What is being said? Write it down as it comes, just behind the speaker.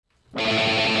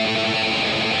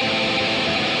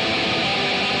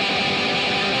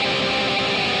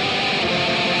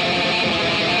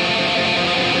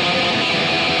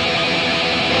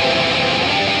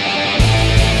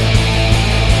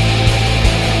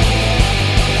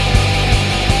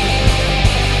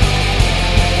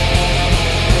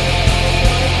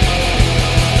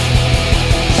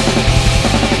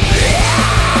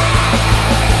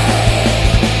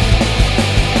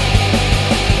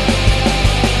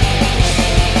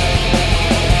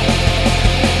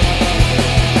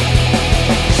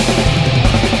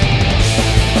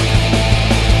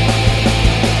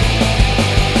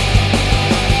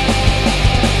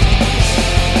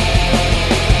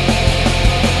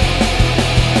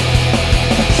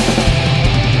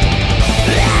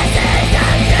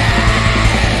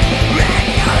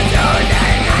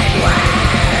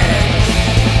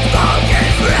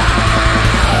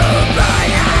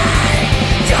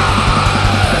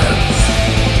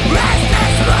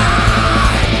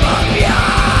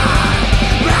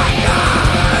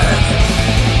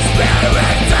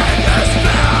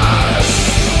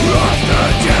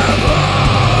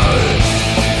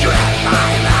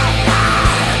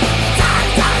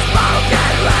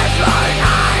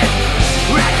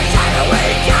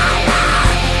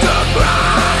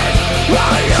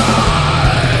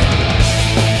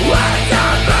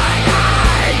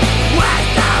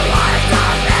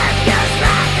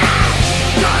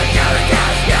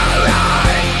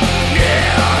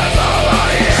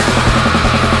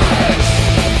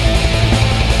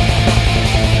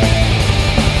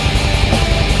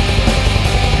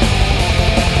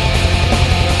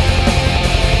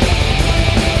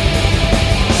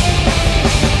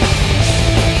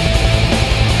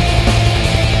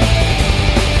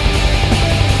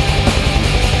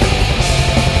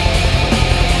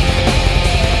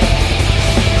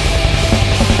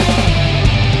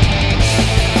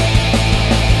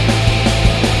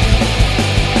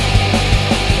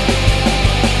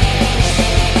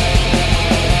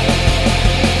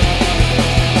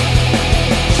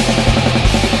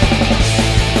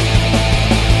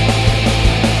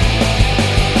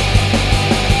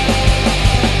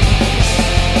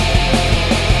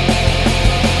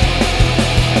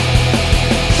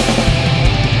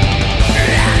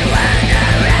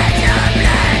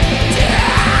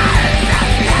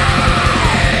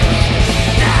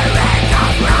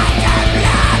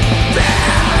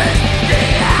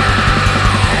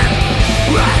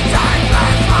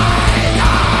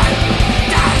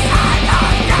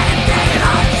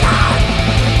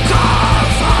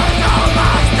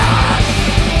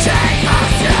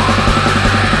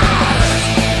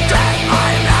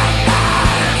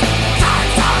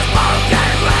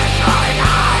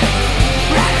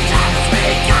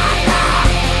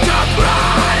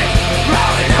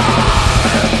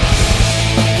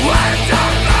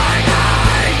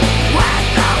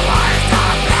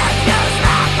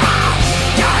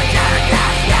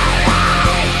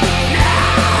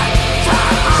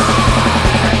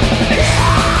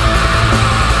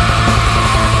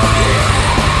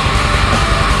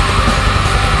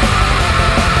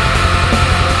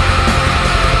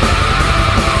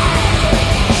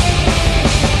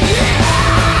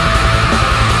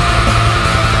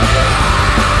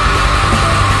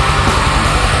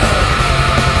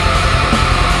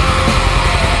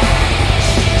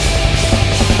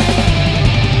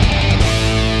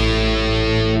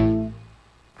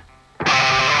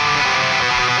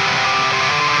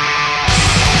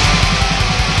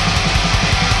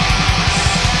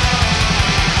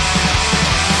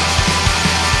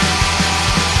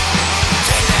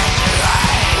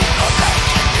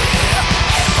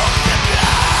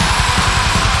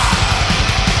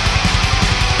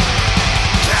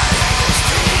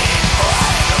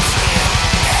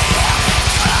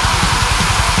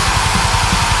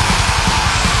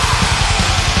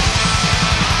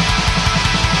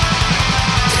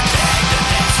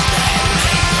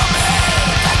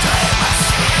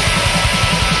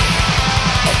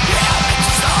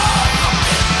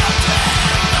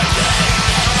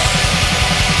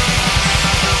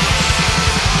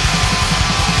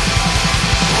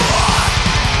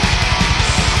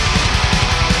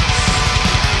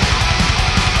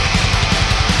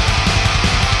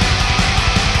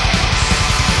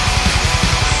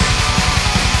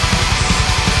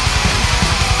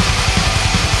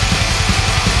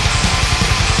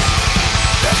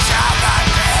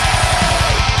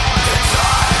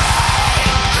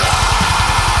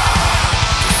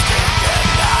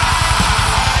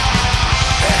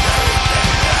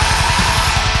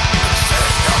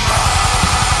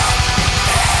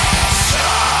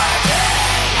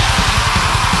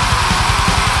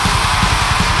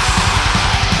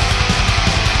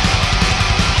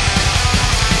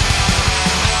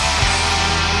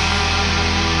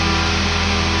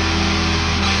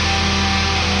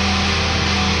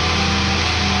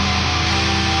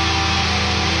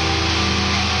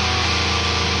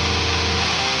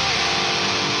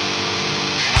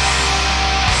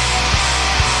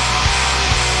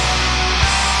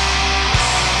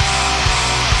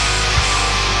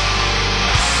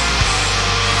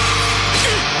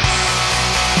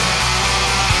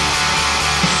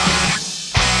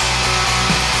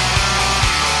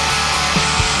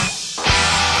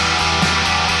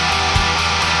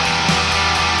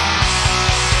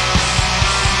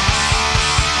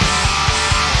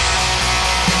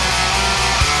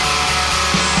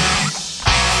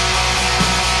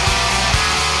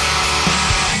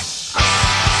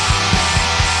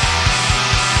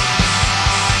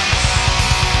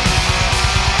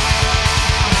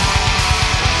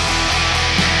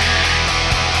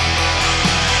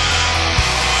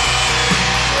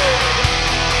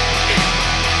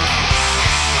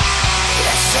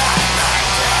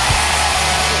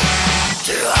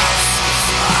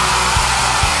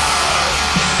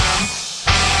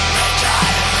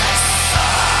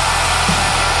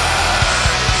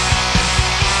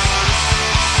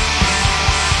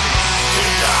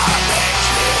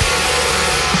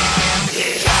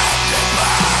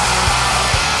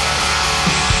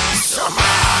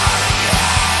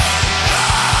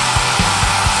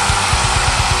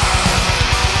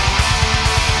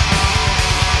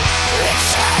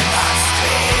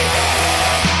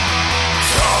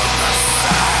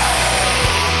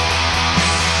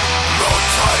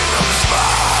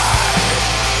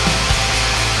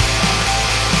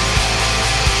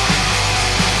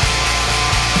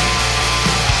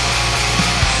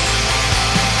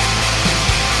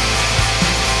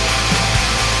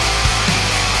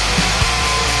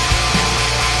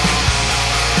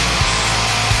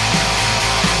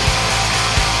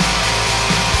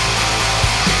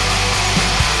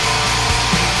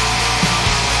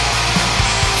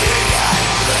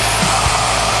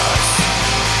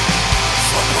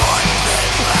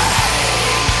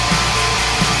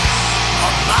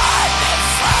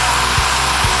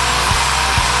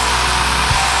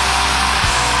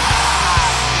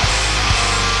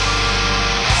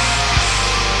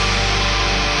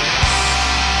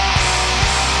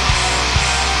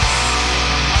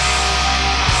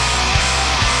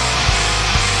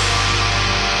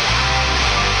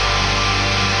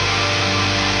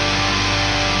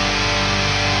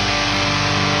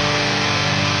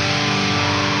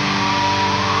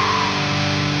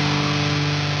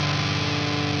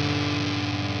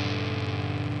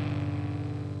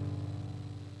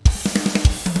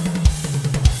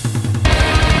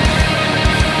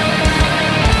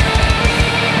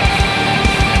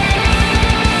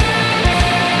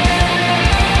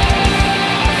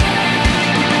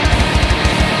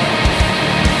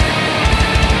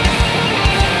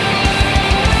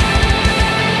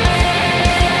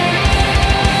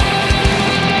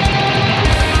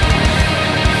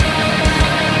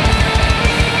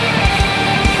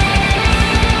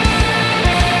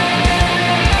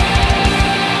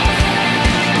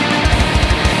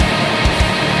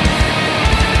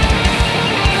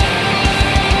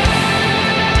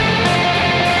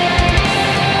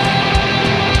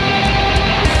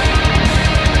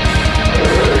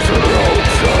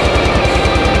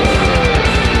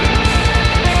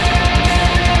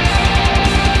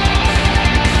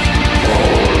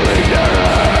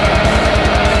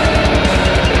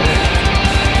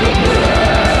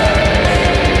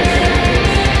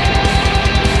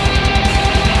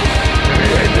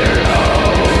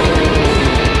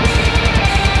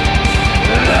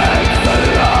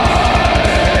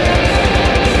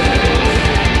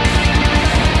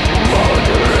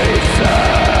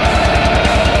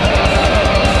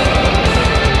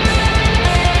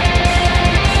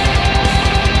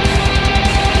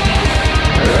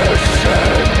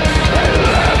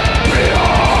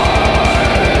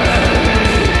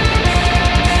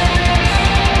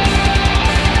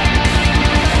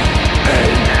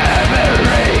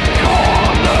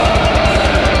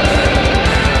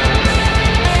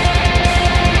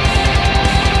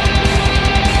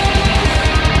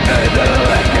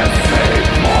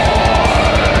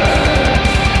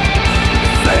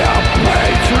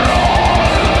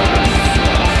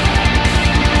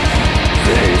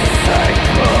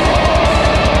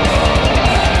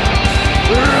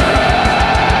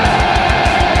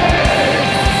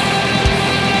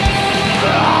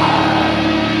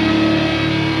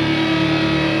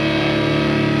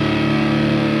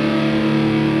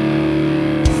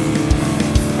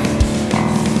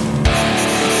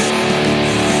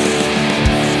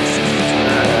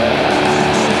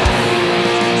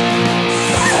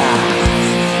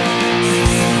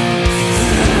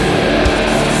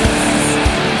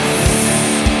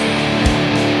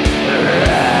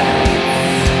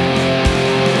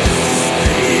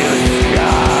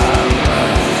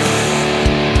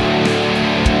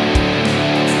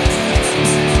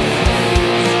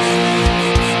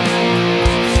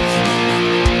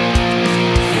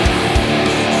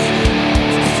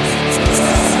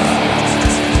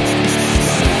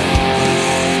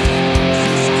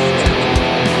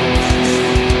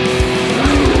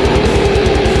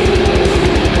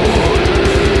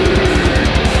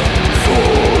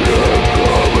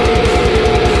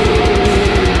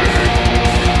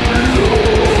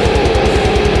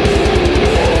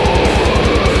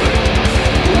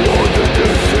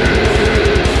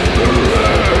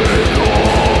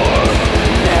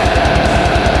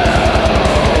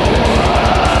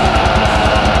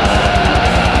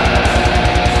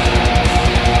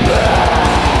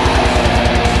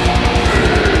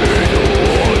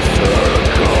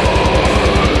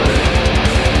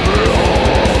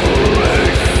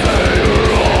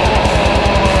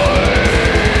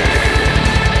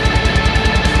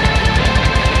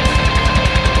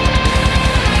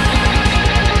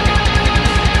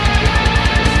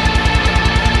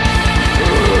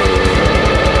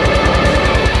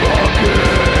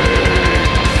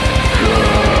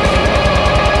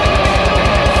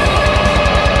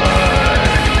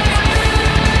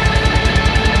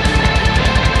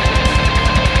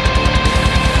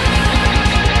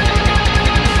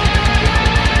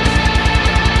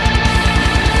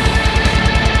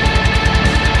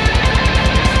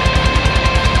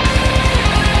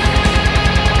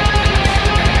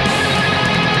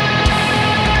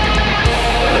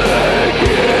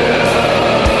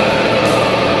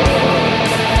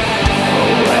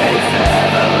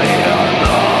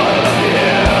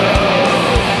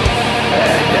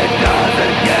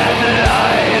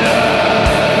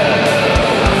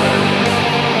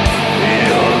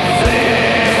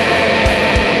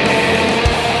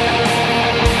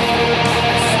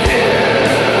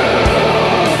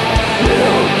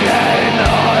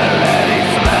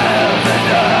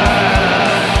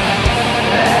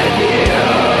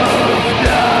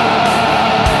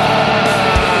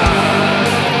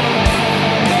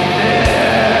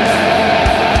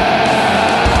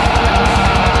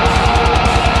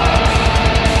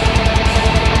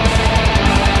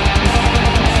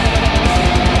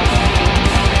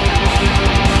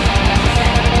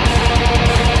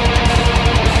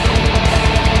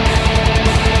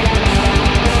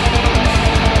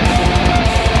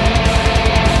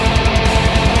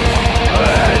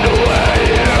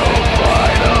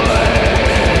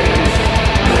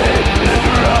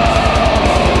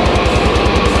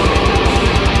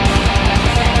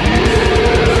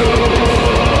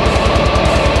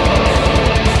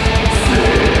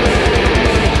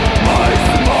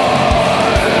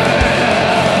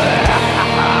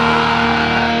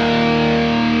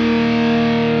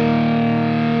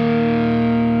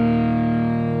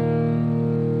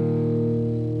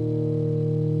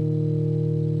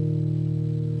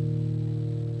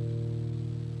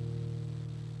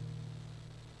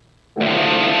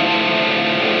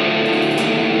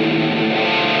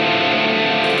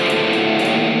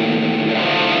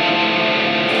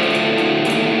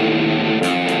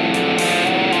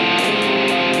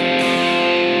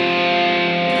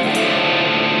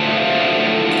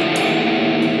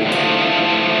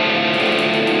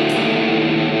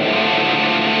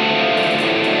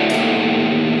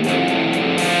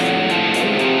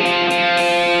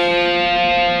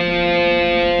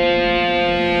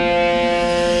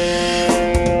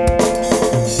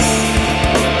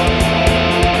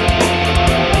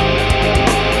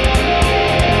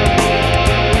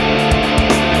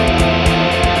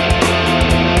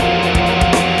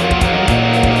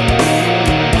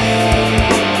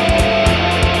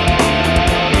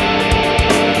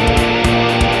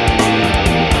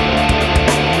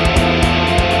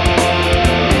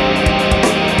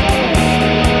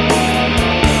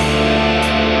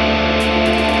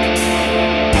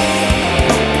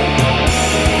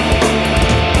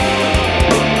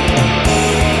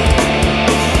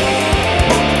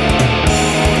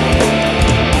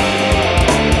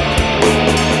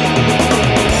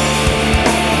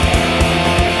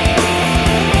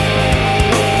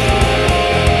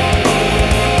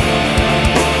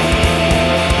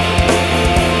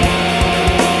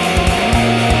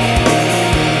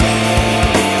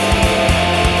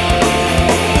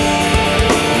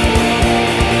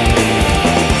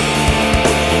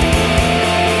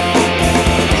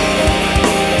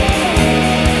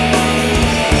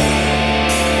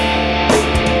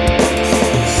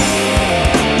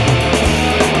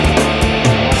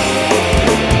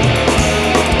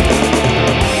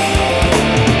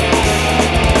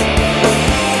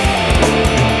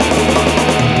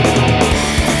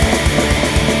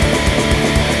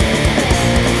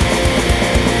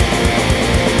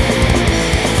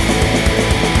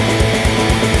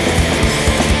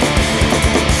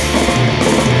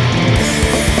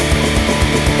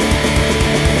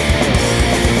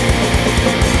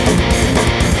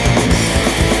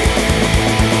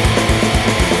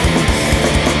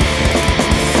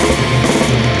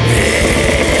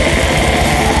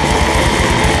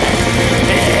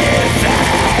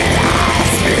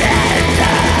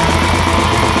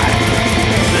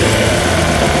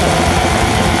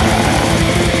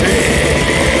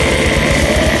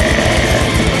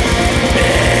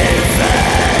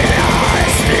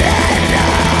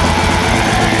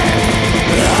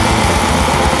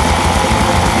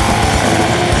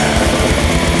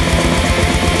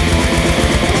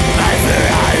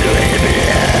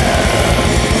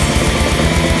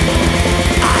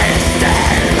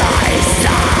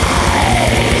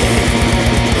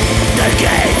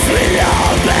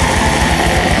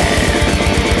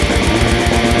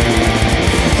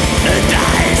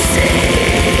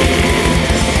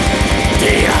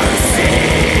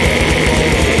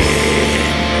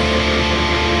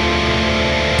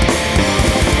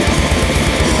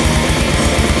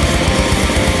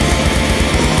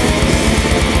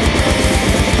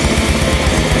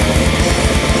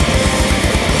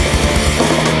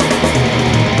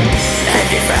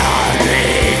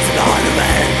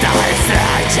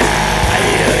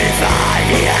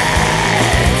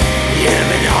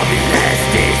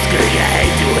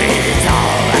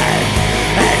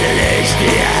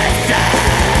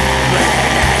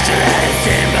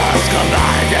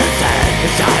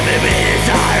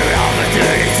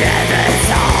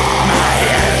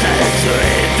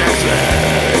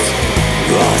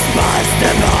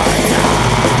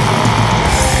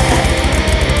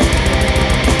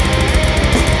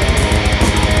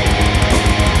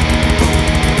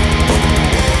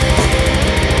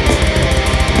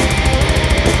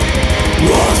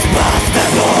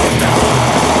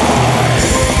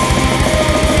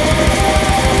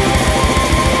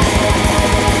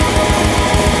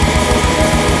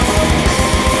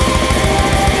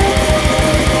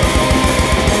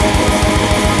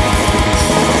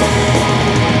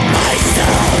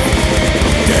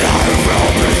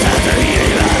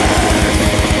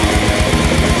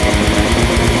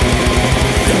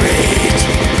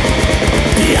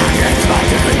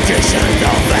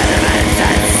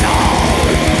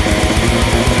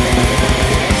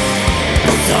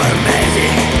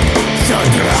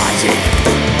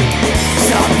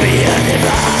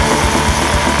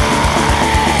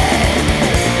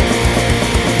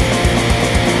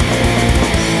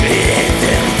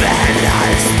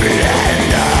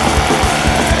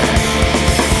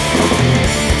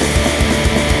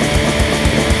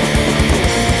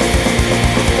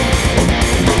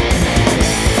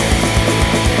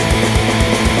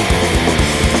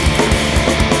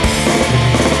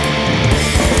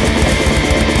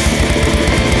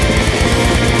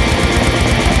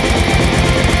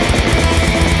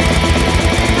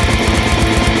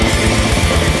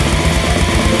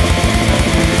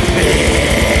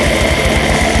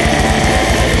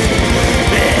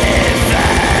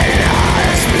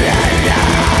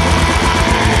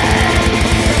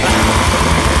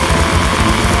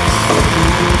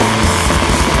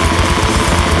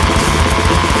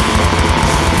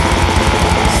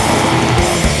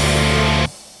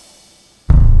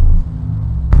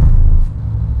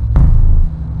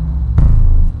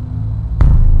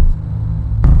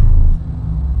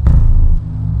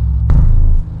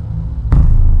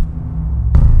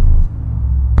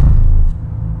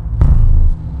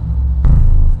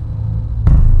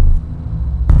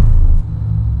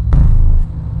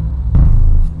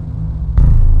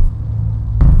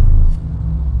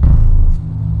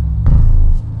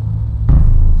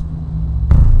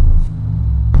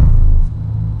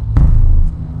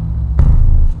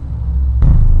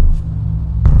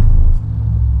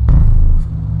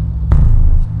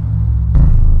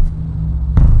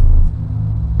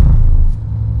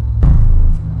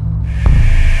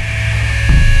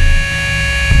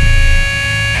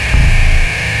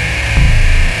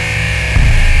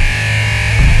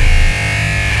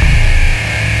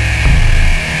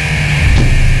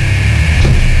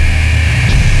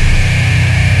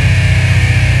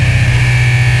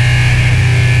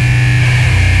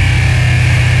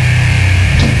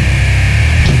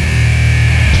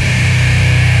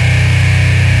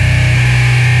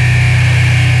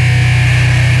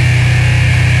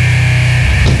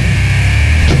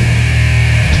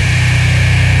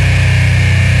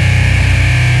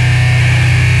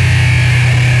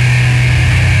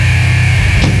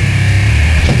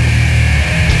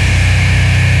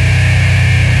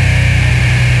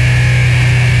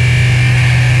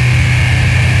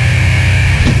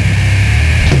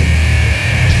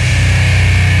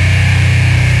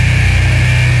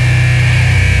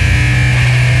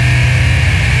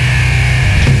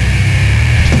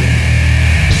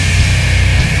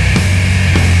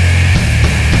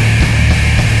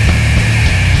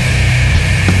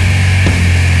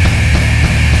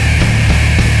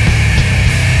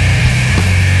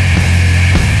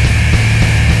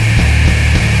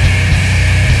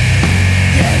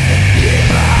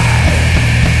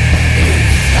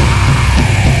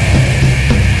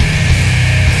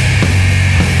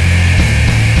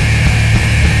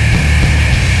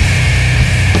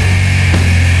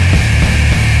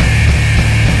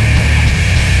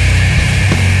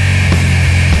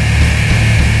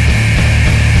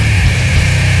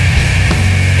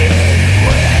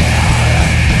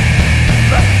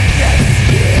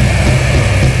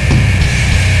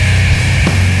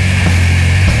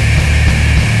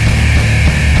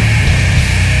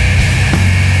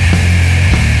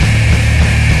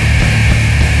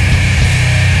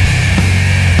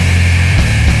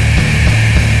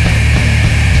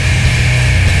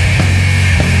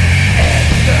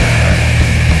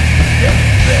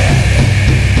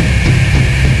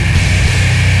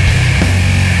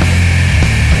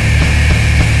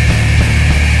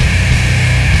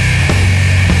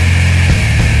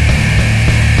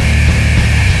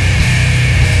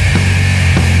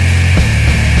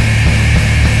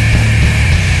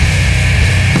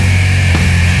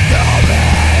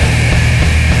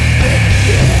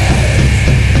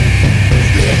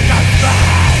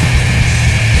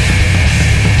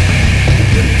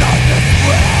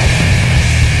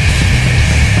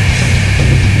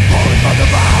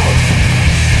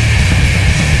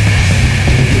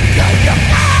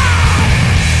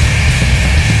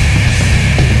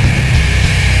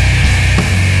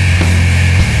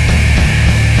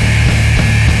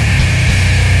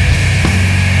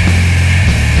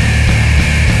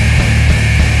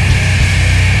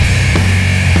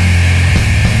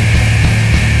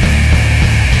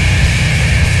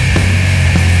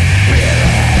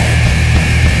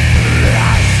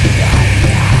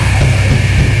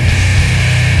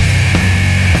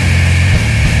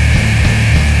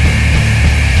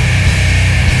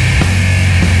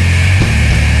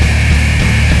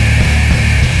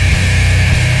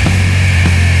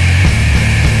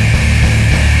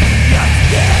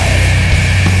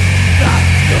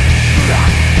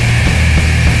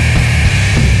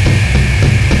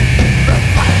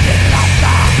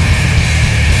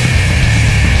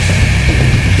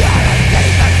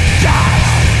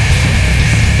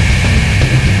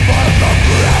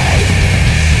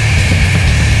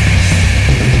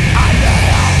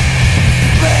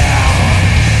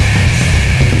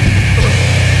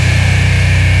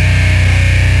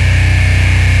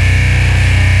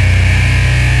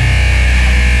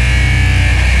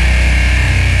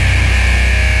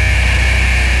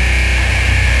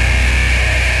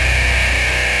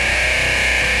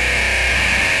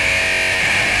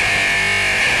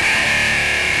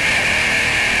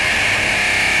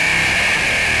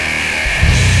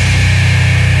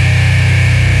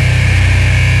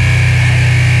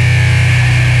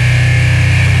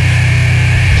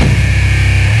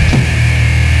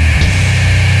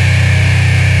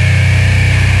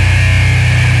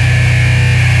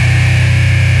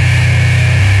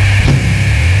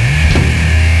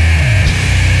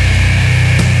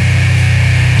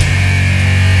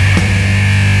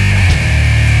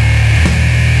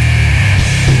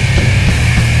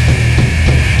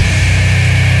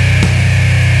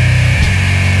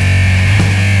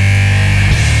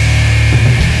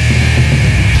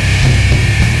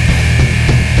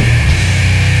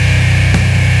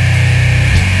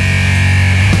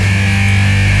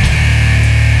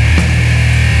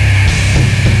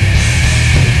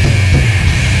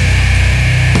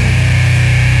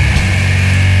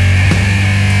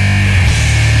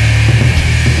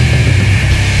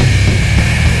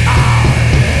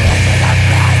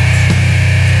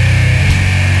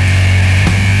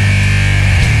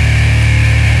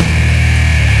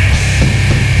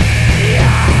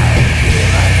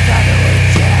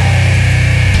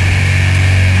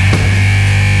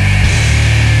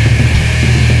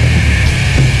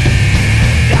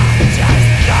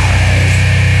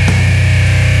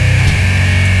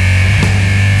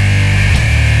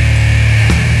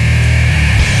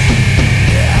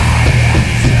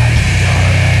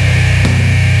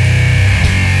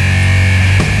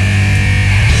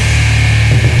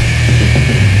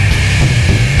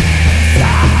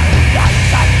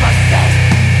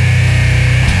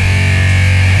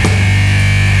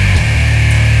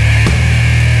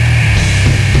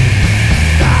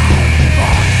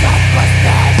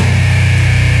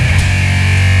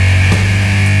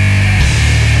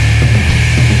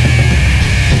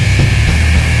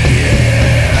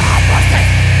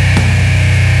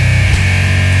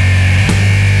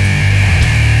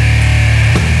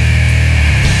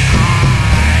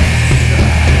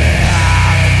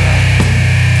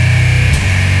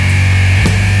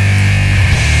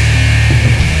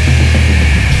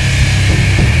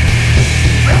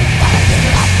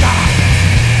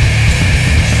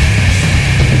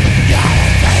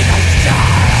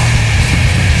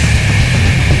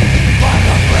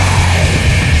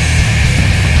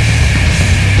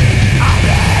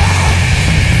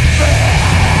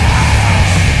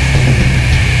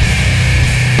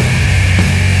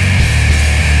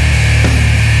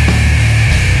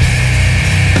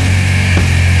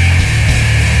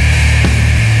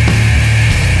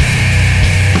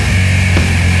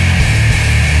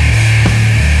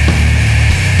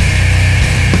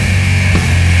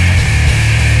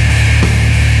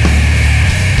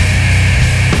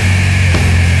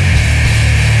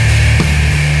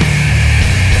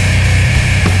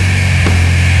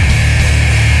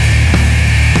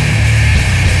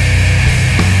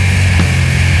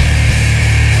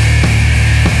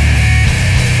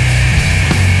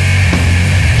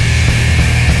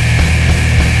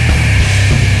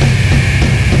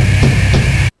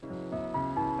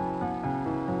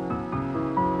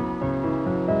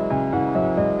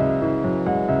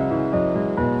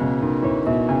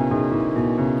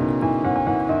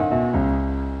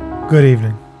Good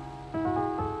evening.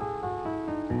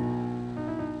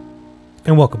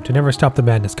 And welcome to Never Stop the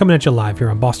Madness, coming at you live here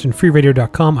on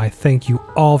BostonFreeRadio.com. I thank you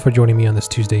all for joining me on this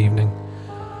Tuesday evening,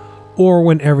 or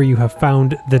whenever you have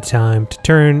found the time to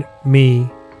turn me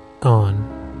on.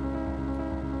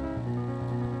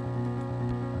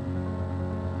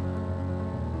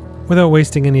 Without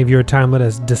wasting any of your time, let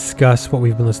us discuss what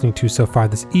we've been listening to so far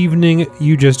this evening.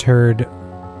 You just heard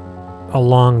a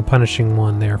long, punishing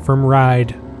one there from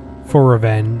Ride for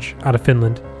Revenge out of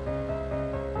Finland.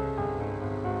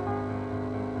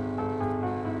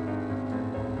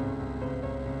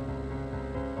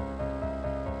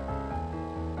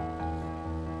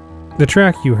 The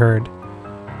track you heard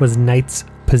was Knights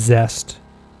Possessed,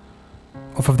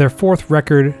 off of their fourth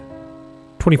record,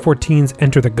 2014's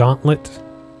Enter the Gauntlet.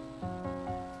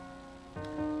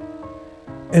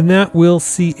 And that will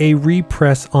see a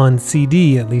repress on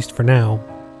CD, at least for now.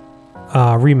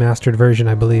 Remastered version,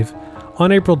 I believe,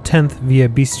 on April 10th via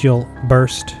Bestial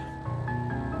Burst.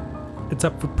 It's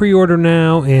up for pre-order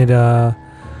now and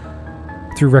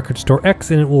through Record Store X,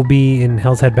 and it will be in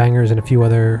Hell's Headbangers and a few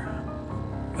other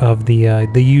of the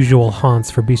usual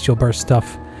haunts for Bestial Burst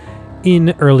stuff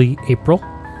in early April.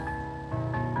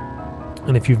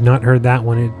 And if you've not heard that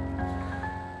one,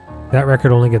 that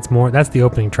record only gets more. That's the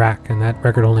opening track, and that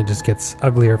record only just gets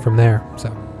uglier from there.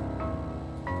 So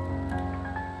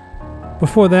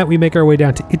before that, we make our way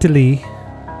down to Italy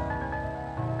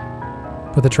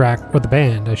with the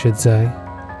band, I should say.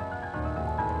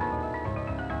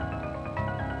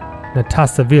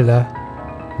 Natasa Villa,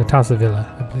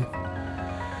 I believe.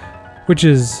 Which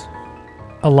is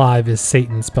Alive is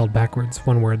Satan spelled backwards,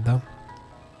 one word though.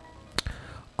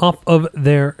 Off of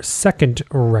their second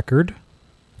record,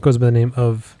 goes by the name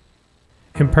of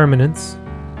Impermanence.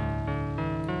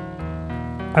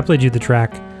 I played you the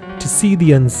track To See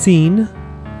the Unseen.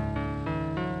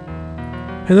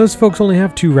 And those folks only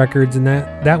have two records, and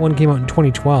that one came out in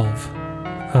 2012.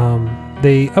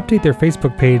 They update their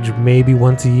Facebook page maybe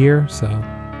once a year, so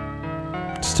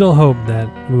still hope that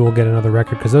we will get another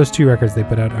record, because those two records they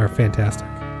put out are fantastic.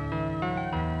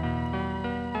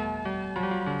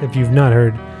 If you've not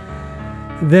heard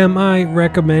them, I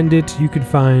recommend it. You can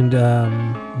find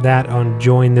that on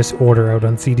Join This Order out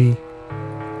on CD.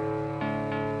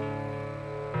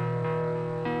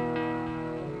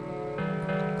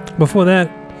 Before that,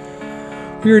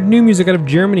 we heard new music out of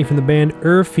Germany from the band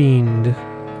Urfiend.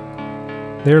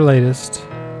 Their latest,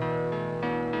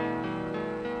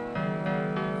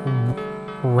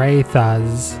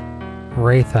 Wraithas,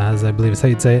 I believe is how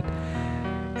you'd say it,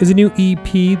 is a new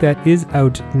EP that is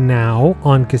out now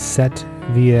on cassette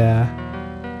via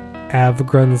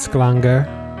Avgrundsklanger.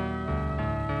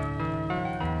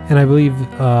 And I believe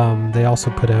they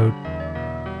also put out,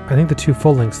 I think, the two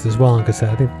full lengths as well on cassette.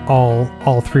 I think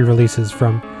all three releases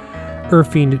from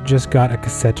Urfiend just got a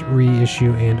cassette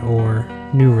reissue and or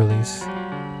new release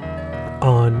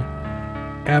on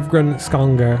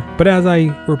Avgrundsklanger. But as I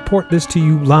report this to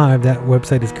you live, that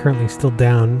website is currently still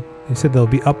down. They said they'll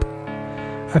be up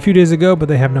a few days ago, but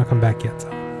they have not come back yet. So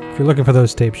if you're looking for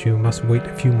those tapes, you must wait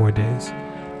a few more days.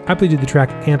 I played you the track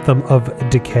Anthem of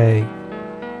Decay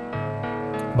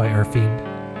by Urfiend.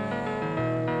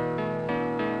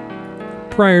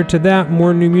 Prior to that,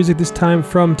 more new music, this time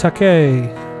from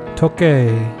Take,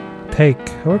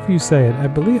 however you say it. I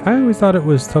always thought it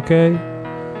was Toke,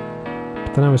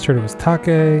 but then I was told it was Take.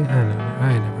 I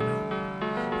never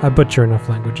know. I butcher enough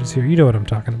languages here. You know what I'm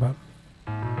talking about.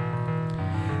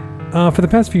 For the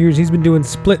past few years, he's been doing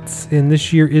splits, and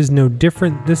this year is no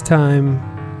different. This time,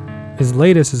 his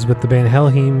latest is with the band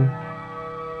Helheim.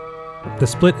 The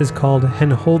split is called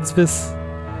Henholdsvis.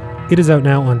 It is out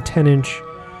now on 10-inch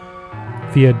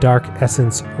via Dark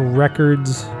Essence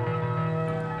Records.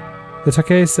 The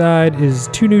Take side is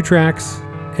two new tracks,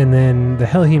 and then the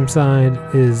Helheim side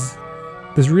is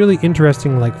this really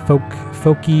interesting, like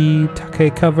folky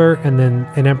Take cover, and then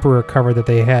an Emperor cover that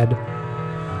they had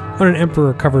on an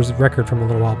Emperor covers record from a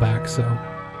little while back. So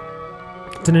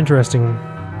it's an interesting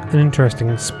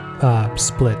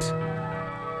split.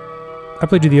 I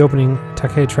played you the opening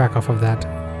Take track off of that.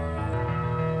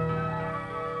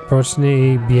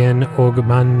 Prochne bien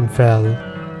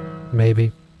augmanfel,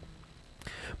 maybe.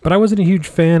 But I wasn't a huge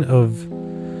fan of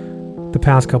the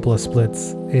past couple of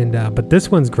splits, and but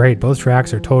this one's great. Both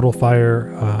tracks are total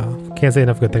fire. Can't say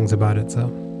enough good things about it.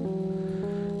 So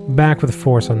back with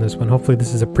force on this one. Hopefully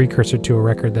this is a precursor to a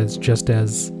record that's just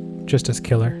as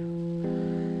killer.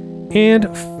 And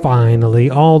finally,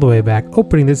 all the way back,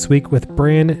 opening this week with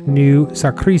brand new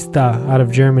Sacrista out of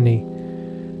Germany.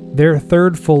 Their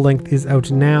third full length is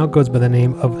out now, goes by the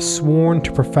name of Sworn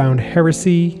to Profound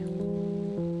Heresy.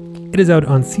 It is out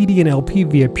on CD and LP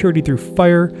via Purity Through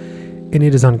Fire, and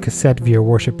it is on cassette via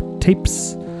Worship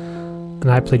Tapes.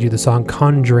 And I played you the song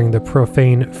Conjuring the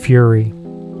Profane Fury.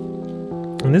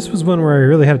 And this was one where I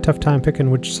really had a tough time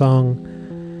picking which song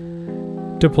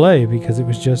to play, because it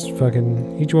was just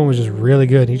each one was just really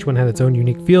good. Each one had its own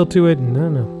unique feel to it, and I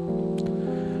don't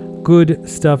know. Good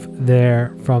stuff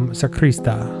there from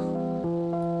Sacrista.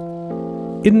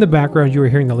 In the background, you were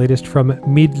hearing the latest from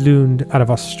Midlund out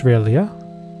of Australia.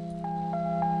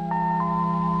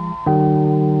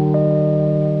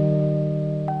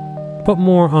 But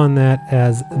more on that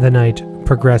as the night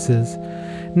progresses.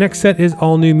 Next set is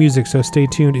all new music, so stay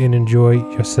tuned and enjoy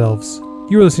yourselves.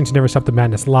 You are listening to Never Stop the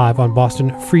Madness live on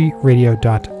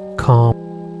BostonFreeRadio.com.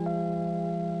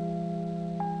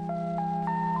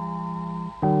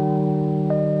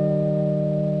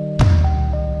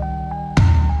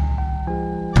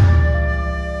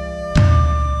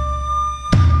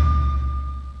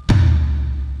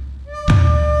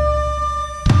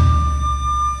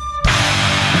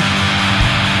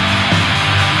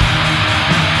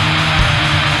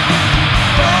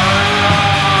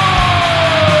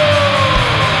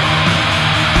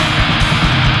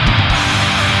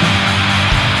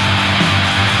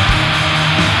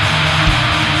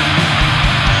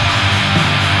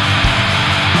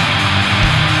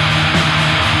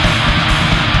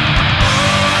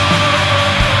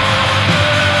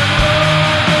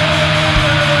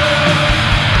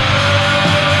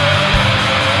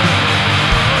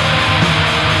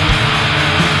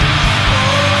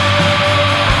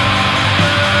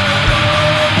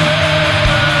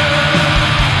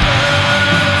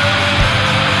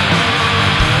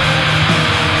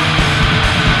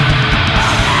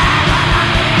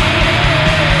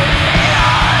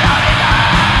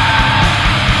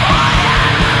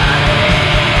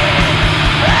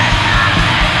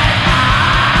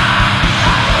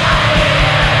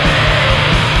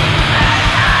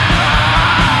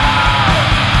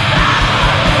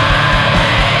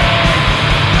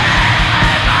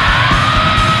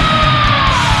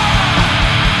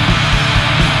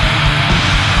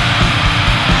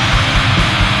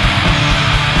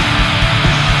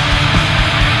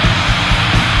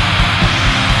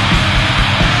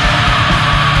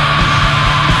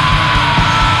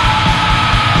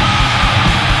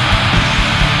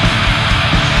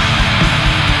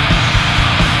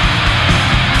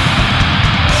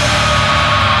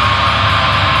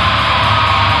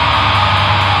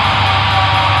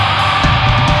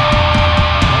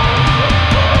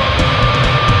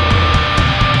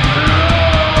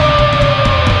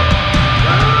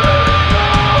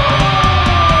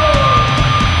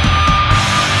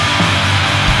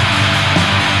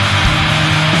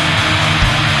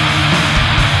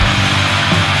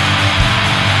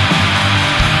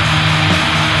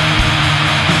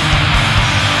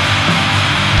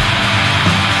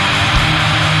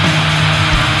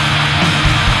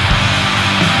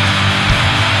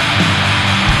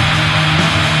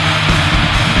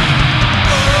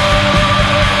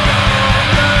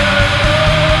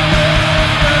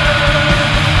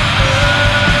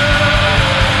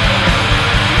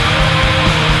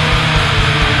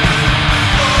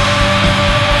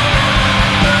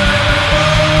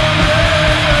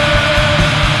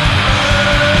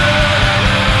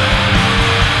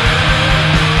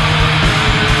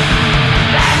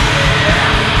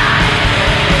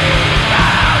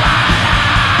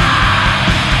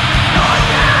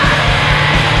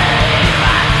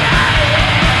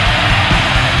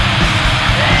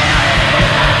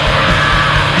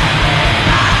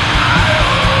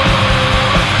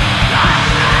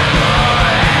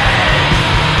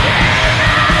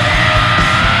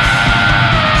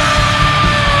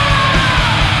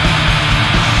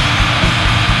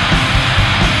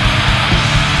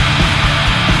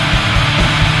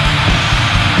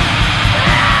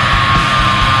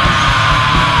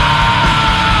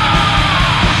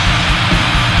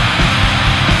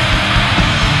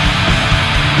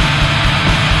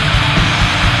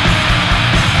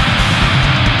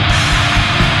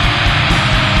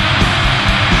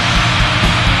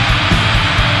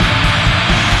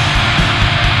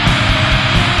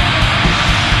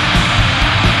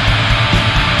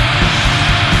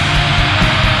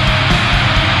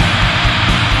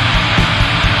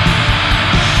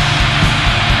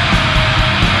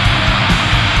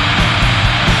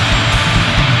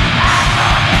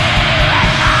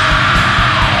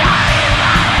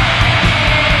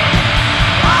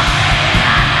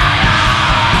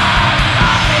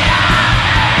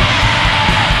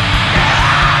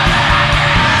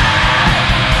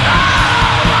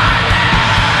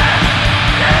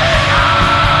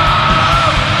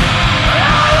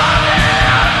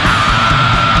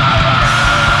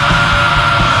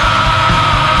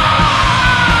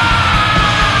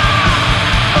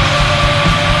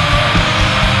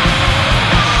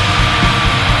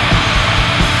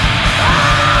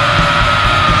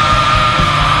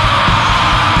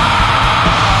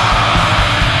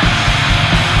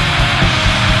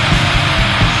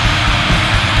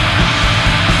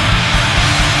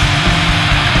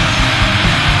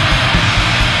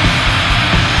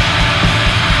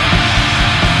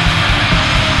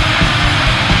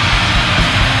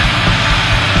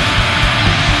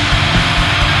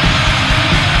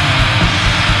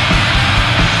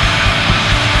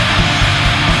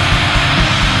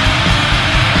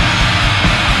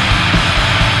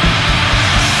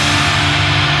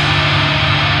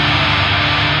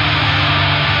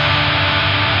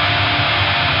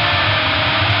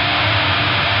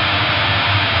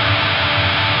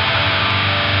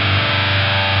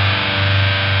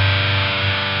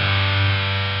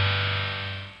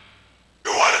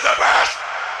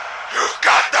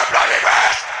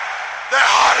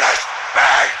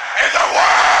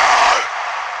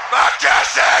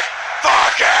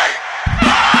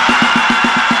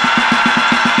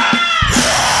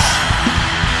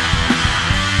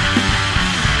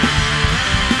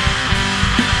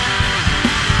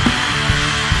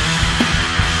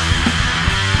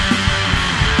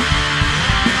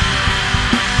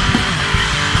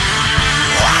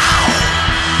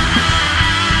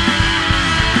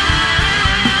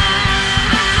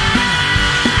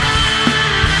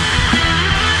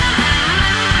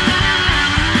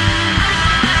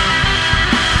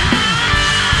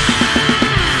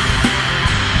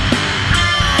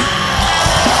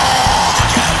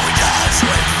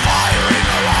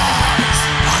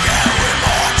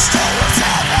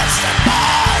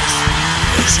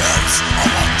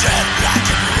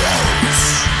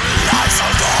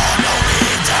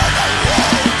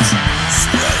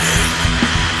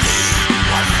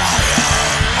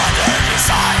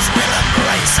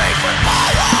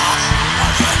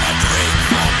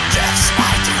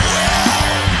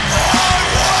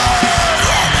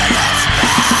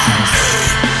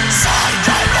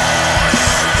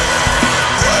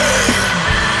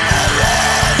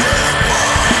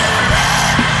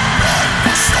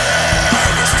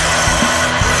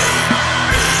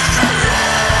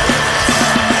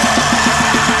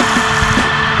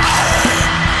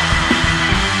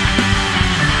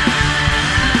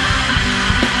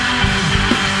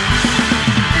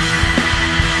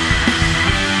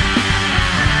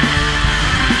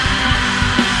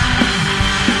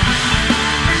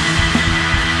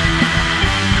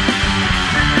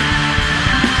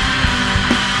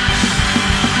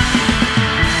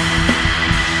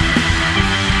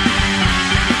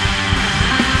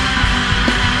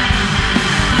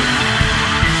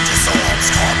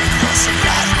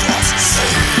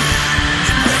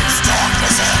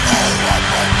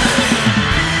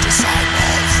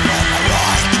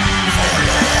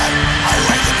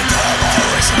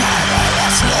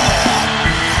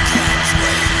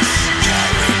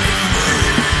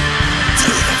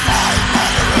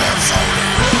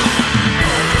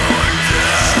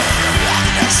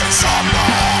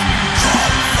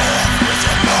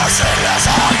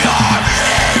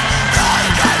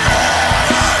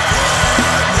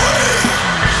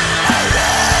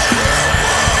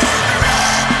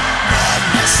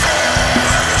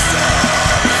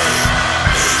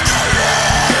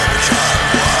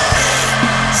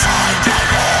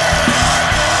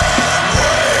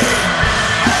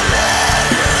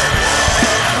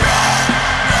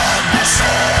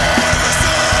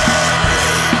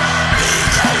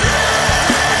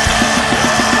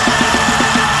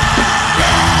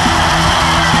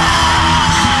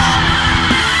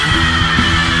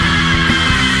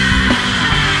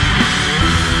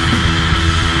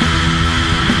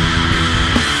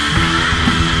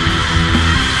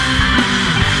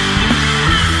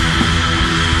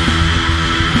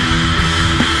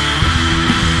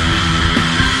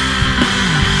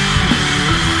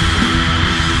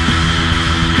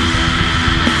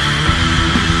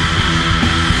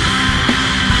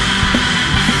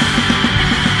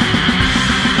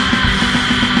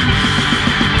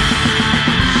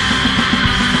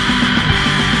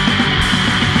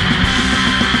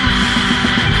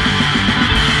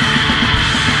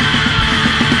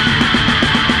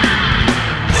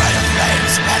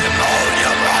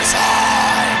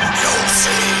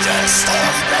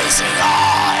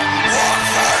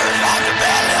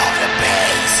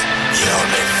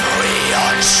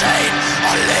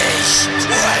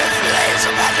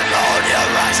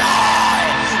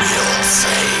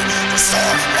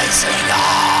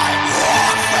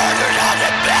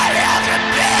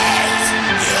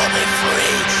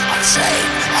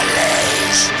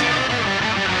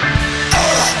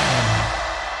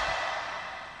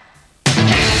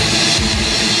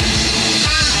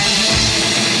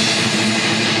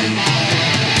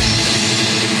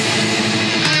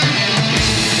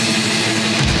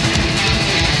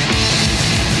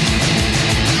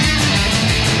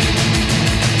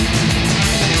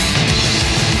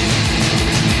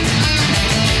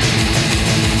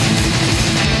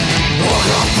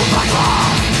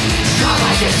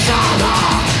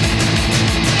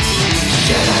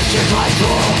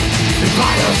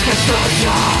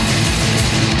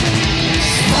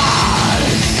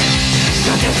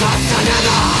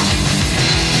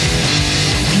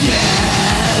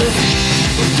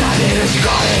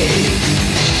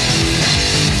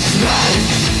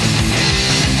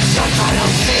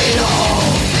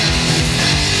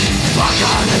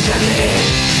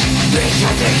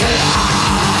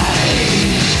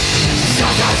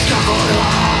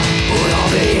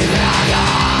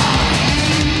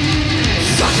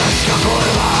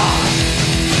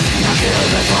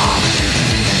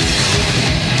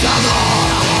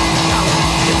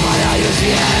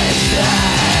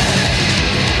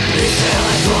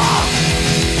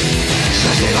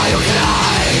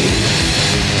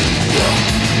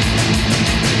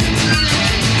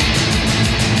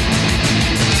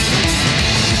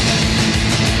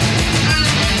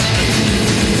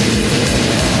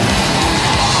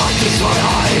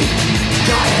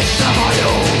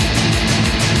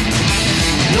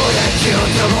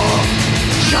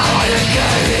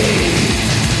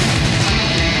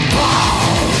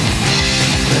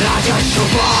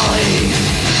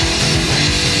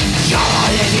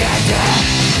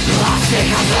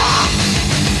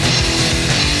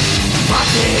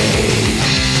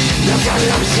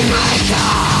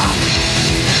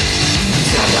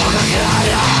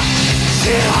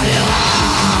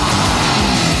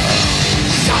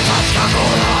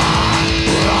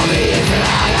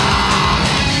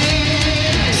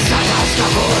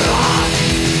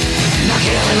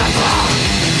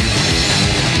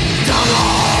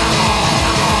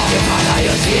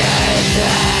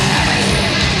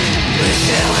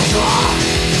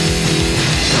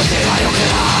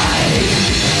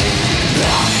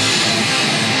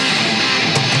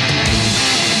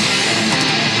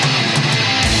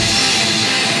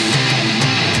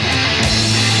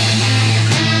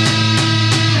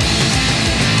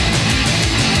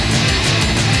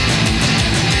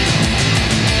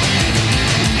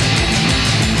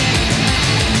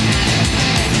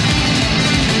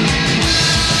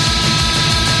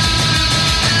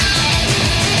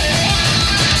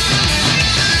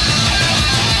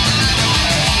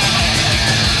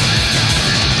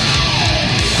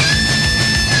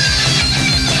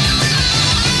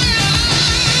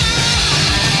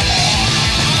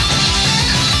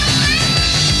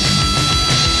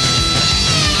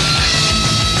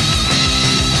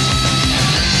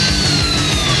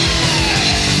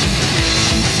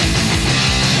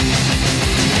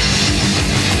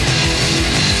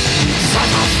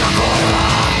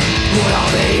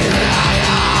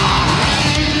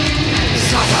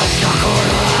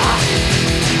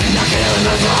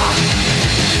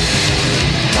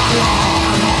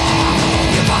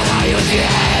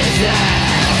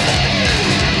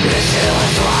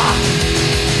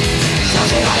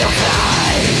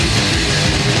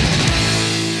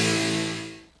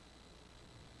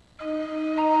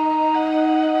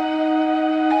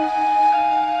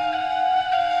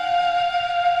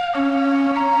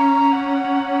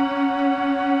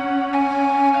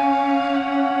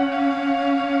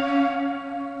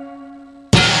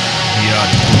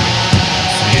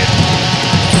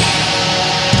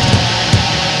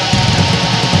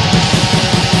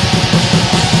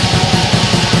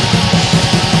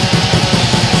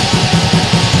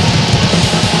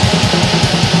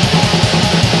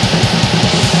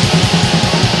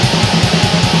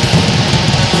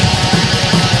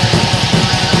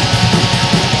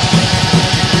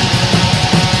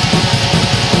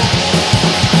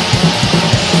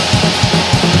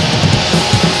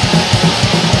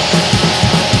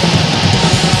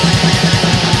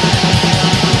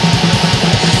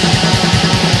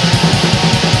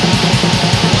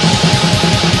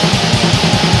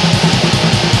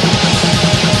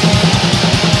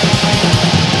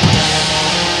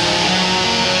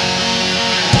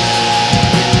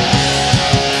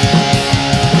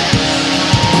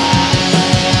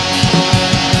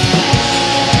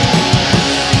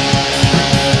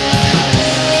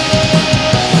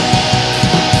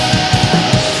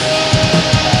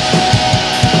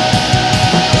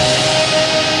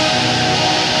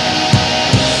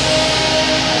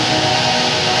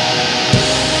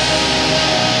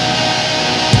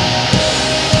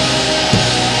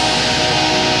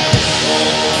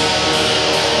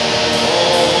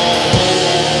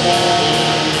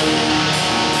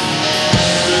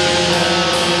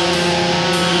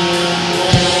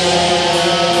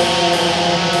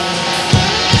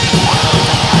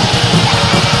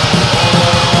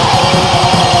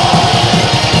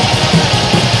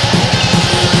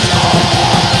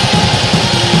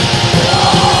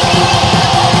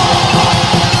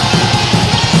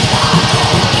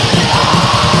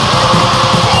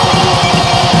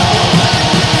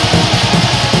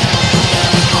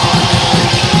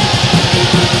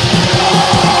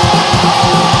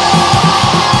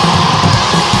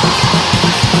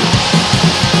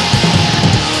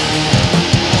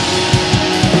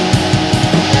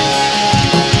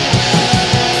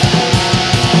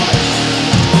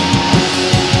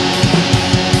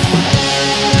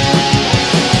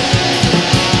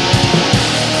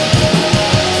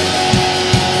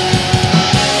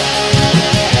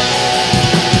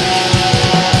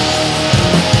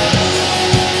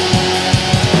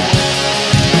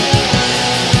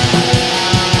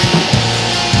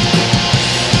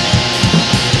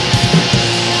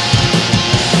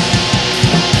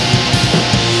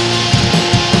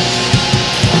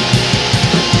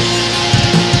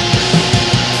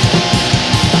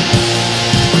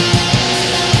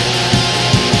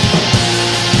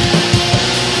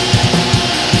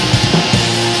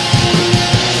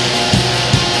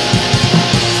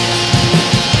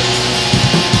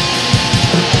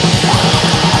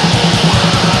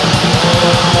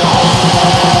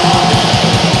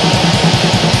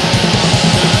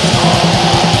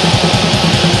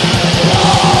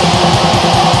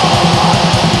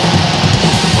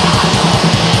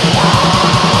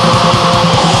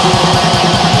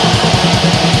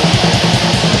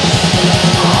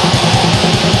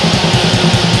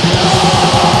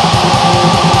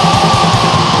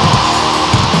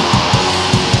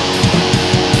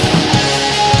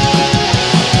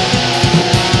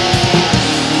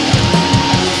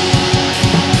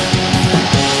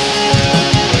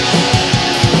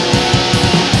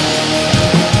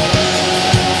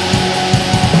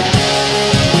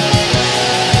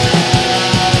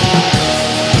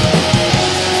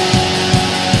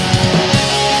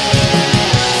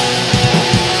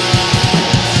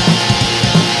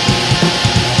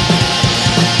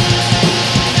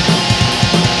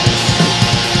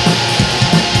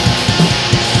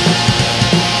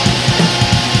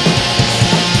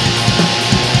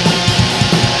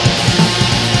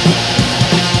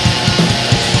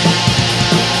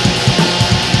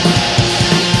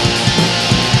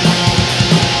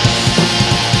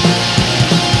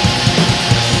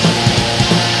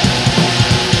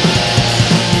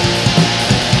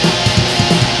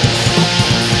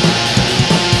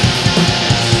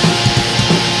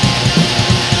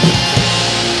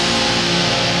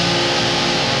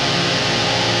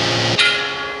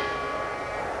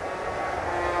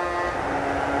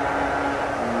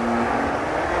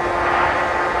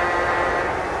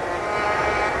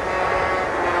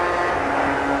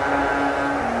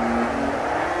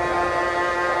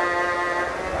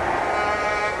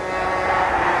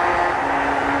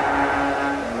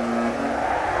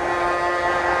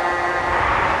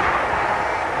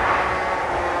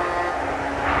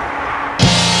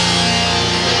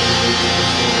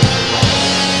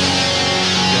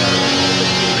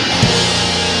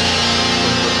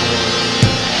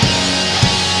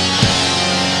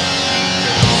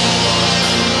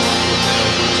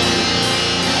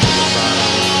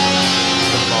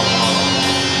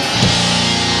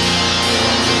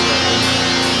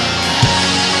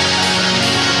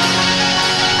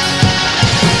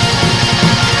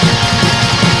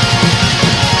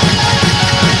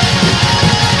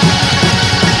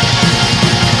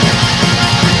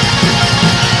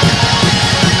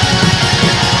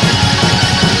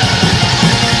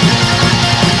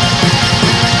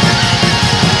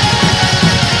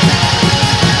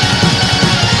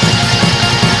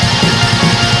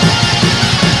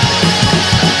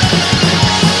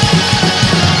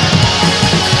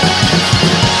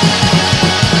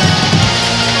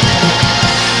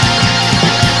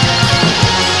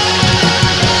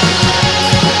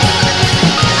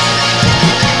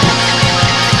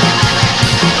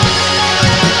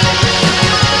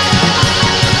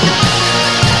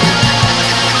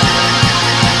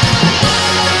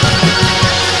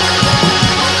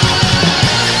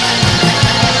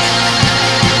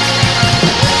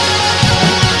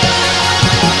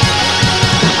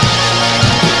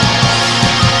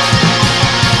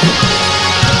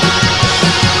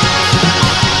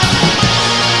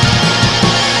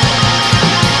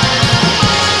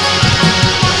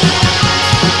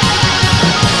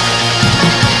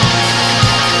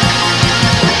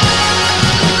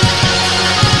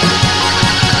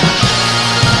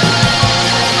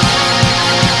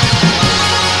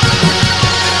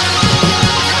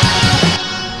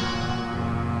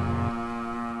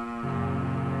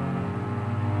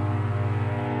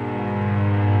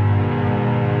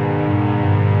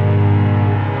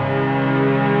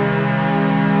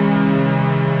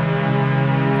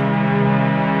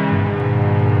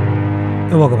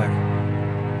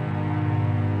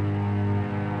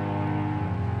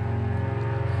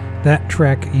 That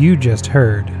track you just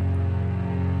heard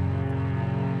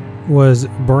was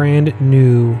brand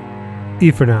new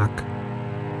Ifernach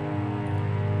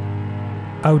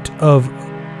out of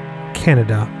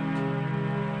Canada.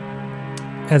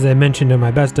 As I mentioned in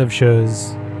my best of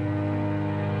shows,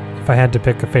 if I had to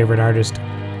pick a favorite artist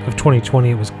of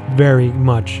 2020, it was very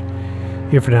much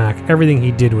Ifernach. Everything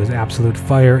he did was absolute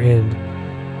fire,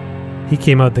 and he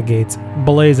came out the gates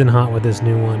blazing hot with this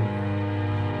new one.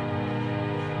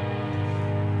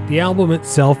 The album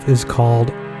itself is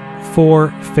called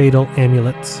 4 Fatal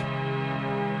Amulets.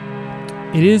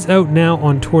 It is out now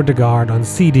on Tour de Garde on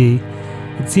CD.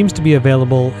 It seems to be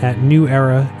available at New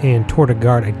Era and Tour de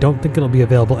Garde. I don't think it'll be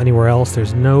available anywhere else.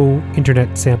 There's no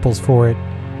internet samples for it.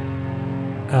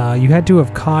 You had to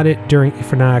have caught it during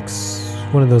Ifernach's,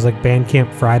 one of those like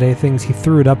Bandcamp Friday things. He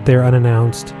threw it up there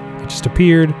unannounced. It just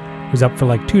appeared. It was up for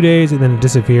like 2 days and then it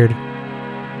disappeared.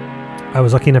 I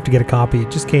was lucky enough to get a copy. It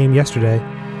just came yesterday.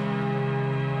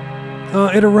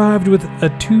 It arrived with a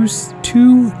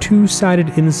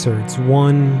two-sided inserts.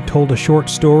 One told a short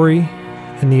story,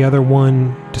 and the other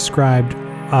one described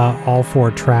all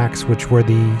 4 tracks, which were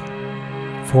the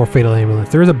 4 Fatal Amulets.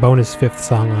 There is a bonus 5th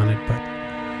song on it, but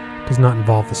it does not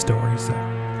involve the story. So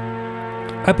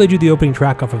I played you the opening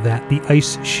track off of that, The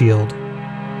Ice Shield.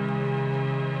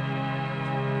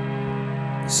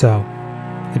 So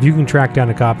if you can track down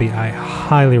a copy, I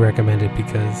highly recommend it,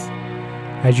 because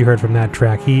as you heard from that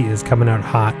track, he is coming out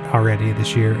hot already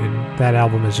this year, and that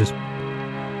album is just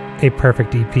a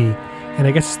perfect EP. And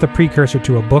I guess it's the precursor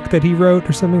to a book that he wrote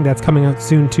or something that's coming out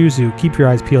soon too, so keep your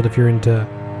eyes peeled if you're into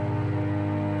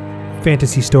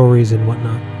fantasy stories and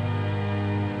whatnot.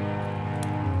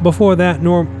 Before that,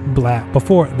 more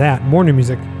new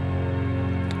music,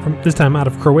 from this time out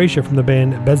of Croatia, from the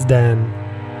band Bezdan.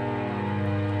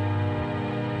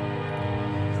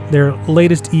 Their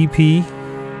latest EP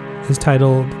is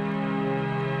titled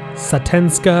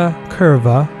Satanska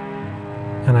Kurva,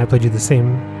 and I played you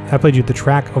the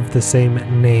track of the same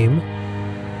name,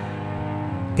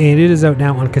 and it is out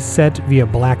now on cassette via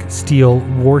Black Steel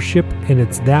Warship, and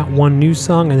it's that one new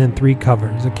song and then 3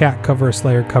 covers: a Cat cover, a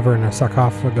Slayer cover, and a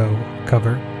Sarcophago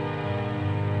cover.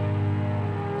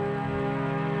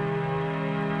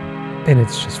 And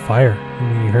it's just fire.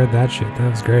 I mean, you heard that shit.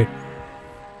 That was great.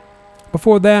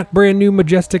 Before that, brand new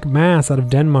Majestic Mass out of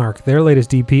Denmark. Their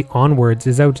latest EP, Onwards,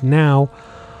 is out now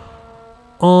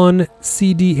on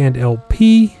CD and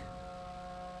LP.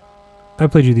 I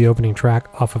played you the opening track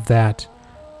off of that,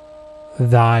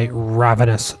 Thy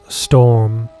Ravenous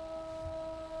Storm.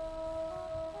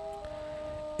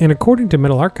 And according to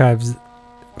Metal Archives,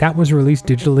 that was released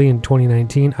digitally in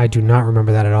 2019. I do not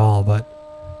remember that at all, but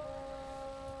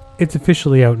it's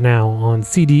officially out now on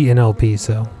CD and LP,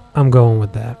 so I'm going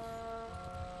with that.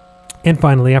 And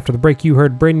finally, after the break, you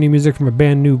heard brand new music from a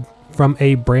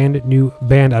brand new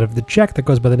band out of the Czech that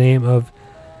goes by the name of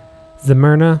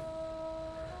Zemerna.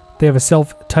 They have a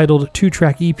self-titled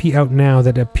 2-track EP out now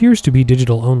that appears to be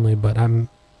digital only, but I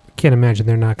can't imagine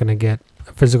they're not going to get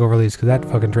a physical release, because that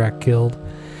fucking track killed.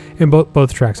 And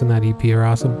both tracks on that EP are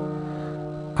awesome.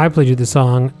 I played you the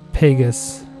song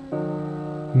Pagus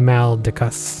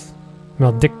Maldictus.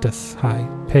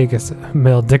 Pagus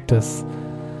Maldictus,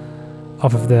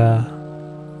 off of the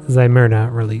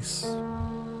Zemerna release.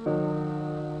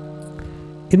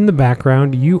 In the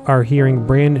background, you are hearing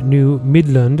brand new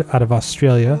Midland out of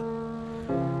Australia,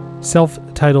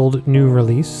 self-titled new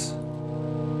release.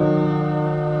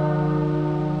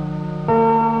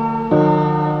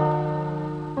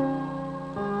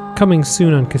 Coming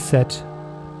soon on cassette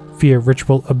via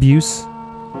Ritual Abuse,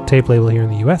 tape label here in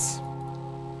the US.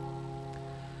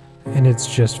 And it's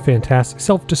just fantastic.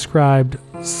 Self-described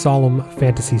solemn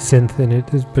fantasy synth in it,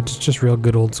 but it's just real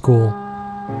good old school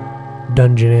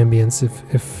dungeon ambience,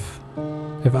 if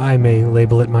I may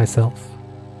label it myself.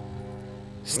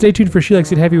 Stay tuned for She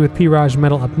Likes It Heavy with P. Raj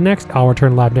Metal up next. I'll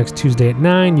return live next Tuesday at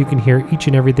 9. You can hear each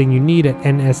and everything you need at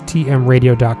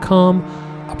nstmradio.com.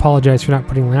 Apologize for not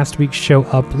putting last week's show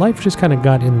up. Life just kind of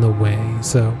got in the way,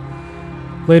 so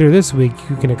later this week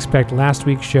you can expect last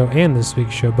week's show and this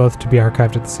week's show both to be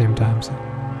archived at the same time. So,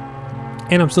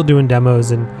 and I'm still doing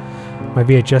demos, and my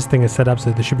VHS thing is set up,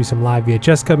 so there should be some live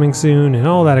VHS coming soon and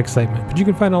all that excitement. But you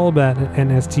can find all of that at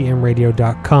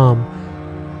nstmradio.com.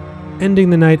 Ending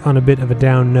the night on a bit of a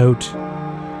down note.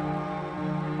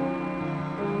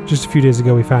 Just a few days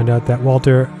ago we found out that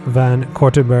Walter van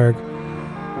Kortenberg,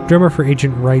 drummer for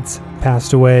Ancient Rites,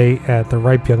 passed away at the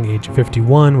ripe young age of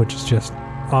 51, which is just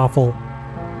awful.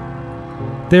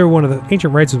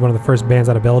 Ancient Rites was one of the first bands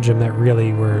out of Belgium that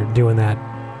really were doing that,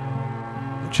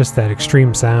 just that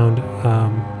extreme sound.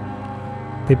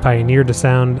 They pioneered the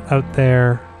sound out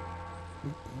there.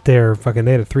 They had a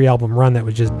 3-album run that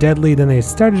was just deadly. Then they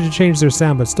started to change their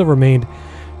sound, but still remained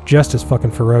just as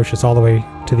fucking ferocious all the way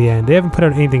to the end. They haven't put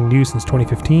out anything new since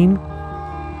 2015,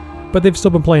 but they've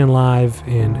still been playing live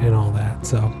and all that.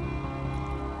 So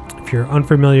if you're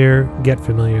unfamiliar, get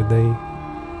familiar. They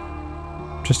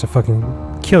just a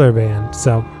fucking killer band.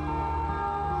 So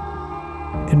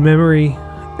in memory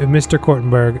of Mr.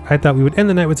 Kortenberg, I thought we would end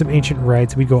the night with some Ancient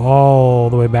Rites. We go all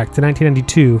the way back to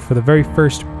 1992 for the very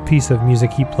first piece of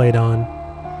music he played on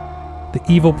the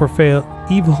Evil Prevails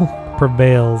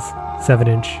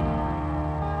 7-inch,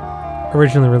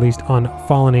 originally released on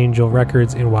Fallen Angel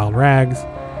Records in Wild Rags.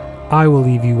 I will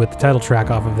leave you with the title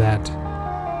track off of that,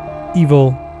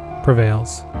 Evil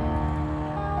Prevails.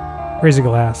 Raise a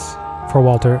glass for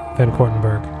Walter Van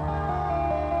Kortenberg.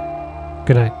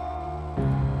 Good night.